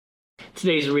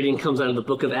Today's reading comes out of the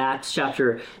book of Acts,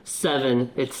 chapter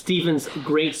 7. It's Stephen's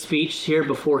great speech here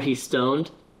before he's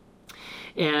stoned.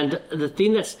 And the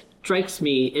thing that strikes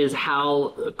me is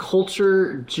how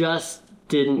culture just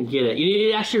didn't get it.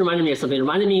 It actually reminded me of something. It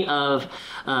reminded me of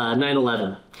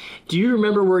 9/11. Do you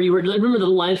remember where you were? Remember the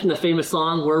line from the famous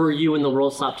song, "Where were you when the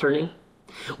world stopped turning"?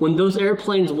 When those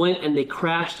airplanes went and they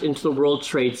crashed into the World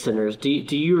Trade Centers, do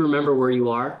you remember where you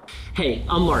are? Hey,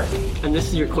 I'm Mark, and this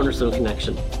is your Cornerstone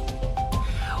Connection.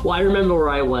 Well, I remember where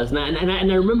I was, and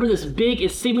I remember this big,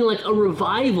 it's seeming like a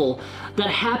revival that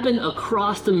happened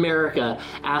across America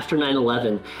after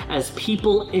 9/11 as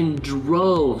people in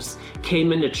droves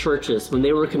came into churches when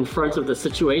they were confronted with a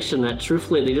situation that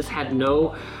truthfully they just had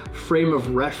no frame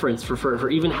of reference for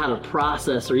even how to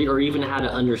process or even how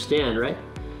to understand, right?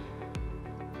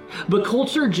 But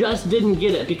culture just didn't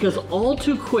get it because all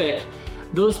too quick,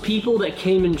 those people that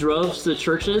came in droves to the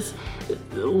churches,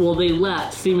 well, they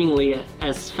left seemingly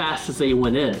as fast as they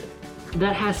went in.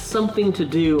 That has something to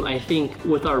do, I think,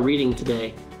 with our reading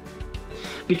today.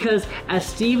 Because as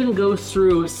Stephen goes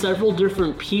through several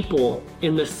different people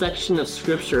in this section of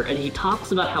scripture, and he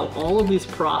talks about how all of these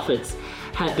prophets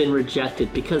had been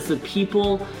rejected because the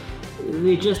people,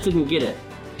 they just didn't get it.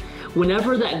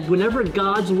 Whenever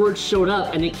God's word showed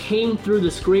up and it came through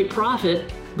this great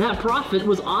prophet, that prophet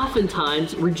was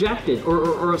oftentimes rejected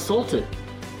or assaulted.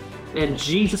 And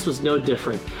Jesus was no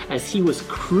different as he was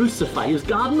crucified. He was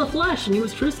God in the flesh and he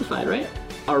was crucified, right?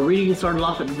 Our reading started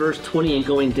off at verse 20 and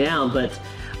going down, but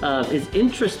it's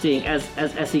interesting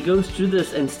as he goes through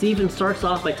this, and Stephen starts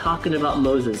off by talking about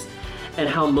Moses and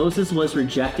how Moses was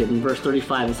rejected. In verse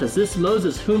 35, it says, "This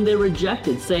Moses whom they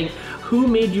rejected, saying, 'Who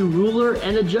made you ruler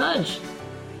and a judge?'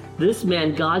 This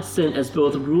man God sent as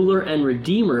both ruler and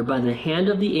redeemer by the hand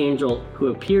of the angel who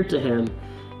appeared to him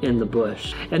in the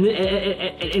bush."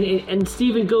 And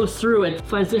Stephen goes through and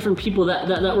finds different people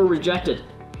that were rejected.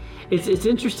 It's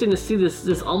interesting to see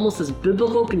this almost this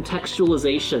biblical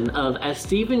contextualization of as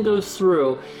Stephen goes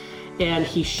through and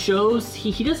he shows,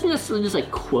 he doesn't necessarily just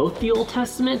like quote the Old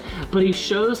Testament, but he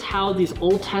shows how these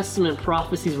Old Testament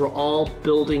prophecies were all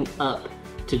building up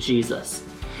to Jesus.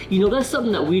 You know, that's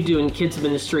something that we do in kids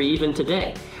ministry even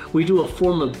today. We do a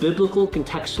form of biblical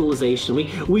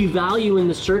contextualization. We value in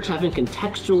this church having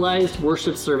contextualized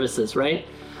worship services, right?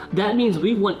 That means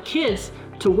we want kids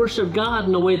to worship God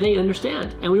in a way they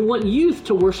understand. And we want youth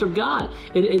to worship God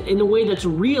in a way that's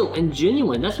real and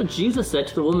genuine. That's what Jesus said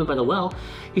to the woman by the well.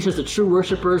 He says the true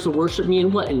worshipers will worship me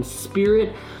in what? In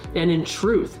spirit and in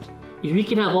truth. We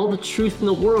can have all the truth in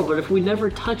the world, but if we never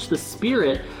touch the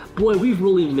spirit, boy, we've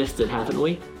really missed it, haven't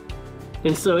we?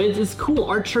 And so it's cool.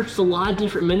 Our church is a lot of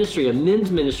different ministry, a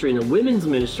men's ministry and a women's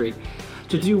ministry.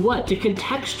 To do what? To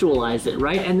contextualize it,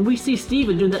 right? And we see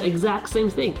Stephen doing that exact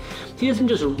same thing. He doesn't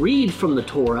just read from the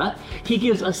Torah. He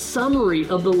gives a summary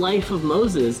of the life of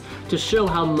Moses to show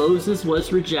how Moses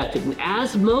was rejected. And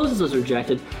as Moses was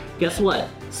rejected, guess what?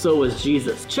 So was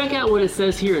Jesus. Check out what it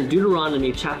says here in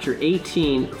Deuteronomy chapter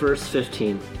 18, verse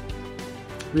 15.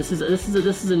 This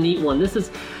is a neat one.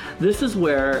 This is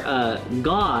where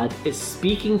God is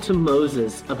speaking to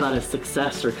Moses about a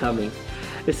successor coming.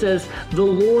 It says, "The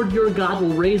Lord your God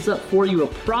will raise up for you a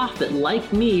prophet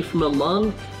like me from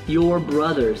among your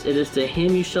brothers. It is to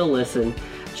him you shall listen,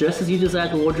 just as you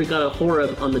desired the Lord your God at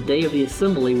Horeb on the day of the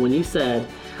assembly when you said,"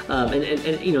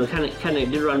 and you know, kind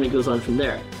of Deuteronomy goes on from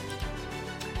there.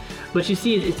 But you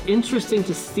see, it's interesting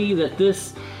to see that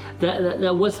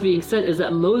that what's being said is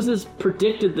that Moses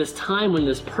predicted this time when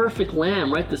this perfect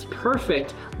lamb, right, this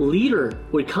perfect leader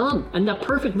would come. And that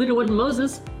perfect leader was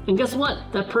Moses. And guess what?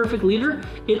 That perfect leader,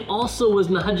 it also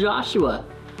was not Joshua.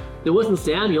 It wasn't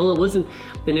Samuel, it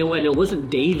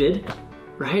wasn't David,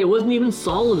 right? It wasn't even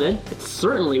Solomon. It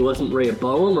certainly wasn't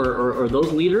Rehoboam or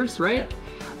those leaders, right?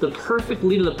 The perfect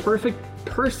leader, the perfect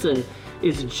person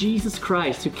is Jesus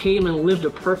Christ, who came and lived a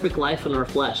perfect life in our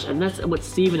flesh. And that's what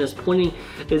Stephen is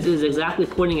exactly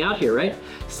pointing out here, right?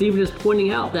 Stephen is pointing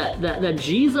out that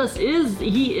Jesus is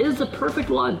the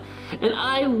perfect one. And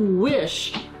I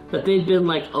wish that they'd been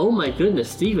like, "Oh my goodness,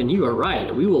 Stephen, you are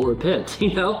right. We will repent,"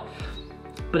 you know?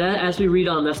 But as we read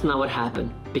on, that's not what happened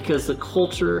because the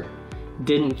culture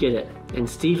didn't get it. And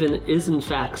Stephen is in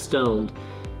fact stoned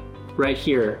right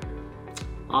here,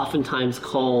 oftentimes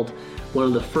called one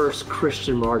of the first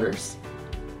Christian martyrs.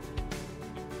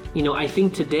 You know, I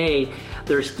think today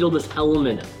there's still this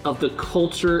element of the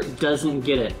culture doesn't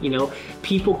get it. You know,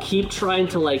 people keep trying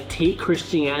to like take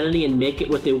Christianity and make it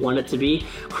what they want it to be.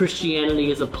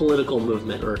 Christianity is a political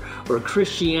movement, or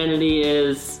Christianity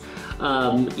is,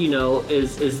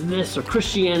 is this, or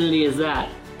Christianity is that.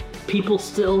 People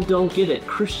still don't get it.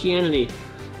 Christianity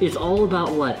is all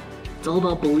about what? It's all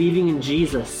about believing in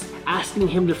Jesus, asking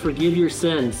him to forgive your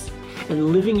sins,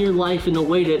 and living your life in a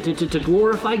way to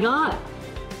glorify God.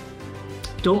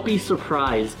 Don't be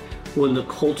surprised when the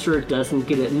culture doesn't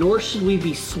get it, nor should we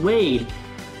be swayed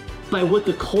by what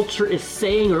the culture is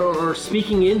saying or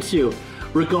speaking into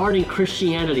regarding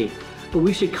Christianity. But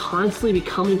we should constantly be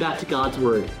coming back to God's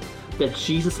word, that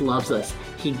Jesus loves us.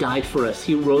 He died for us.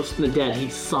 He rose from the dead.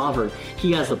 He's sovereign.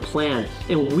 He has a plan.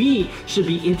 And we should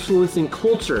be influencing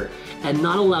culture and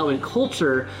not allowing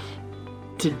culture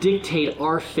to dictate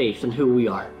our faith and who we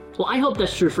are. Well, I hope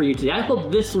that's true for you today. I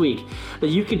hope this week that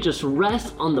you could just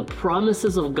rest on the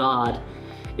promises of God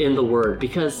in the Word,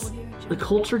 because the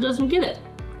culture doesn't get it.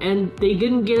 And they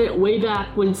didn't get it way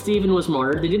back when Stephen was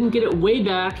martyred. They didn't get it way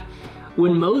back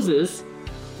when Moses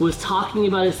was talking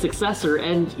about his successor.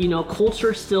 And,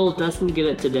 culture still doesn't get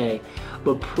it today.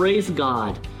 But praise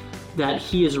God that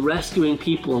he is rescuing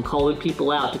people and calling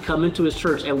people out to come into his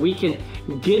church, and we can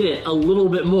get it a little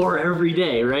bit more every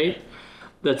day, right?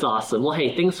 That's awesome. Well,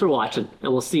 hey, thanks for watching,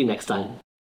 and we'll see you next time.